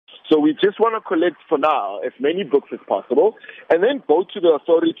So we just want to collect for now as many books as possible and then go to the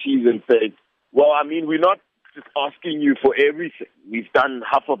authorities and say, well, I mean, we're not just asking you for everything. We've done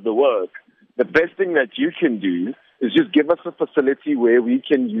half of the work. The best thing that you can do is just give us a facility where we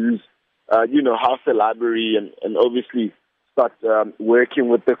can use, house a library and obviously start working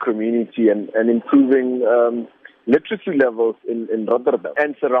with the community and improving literacy levels in Rotterdam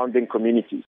and surrounding communities.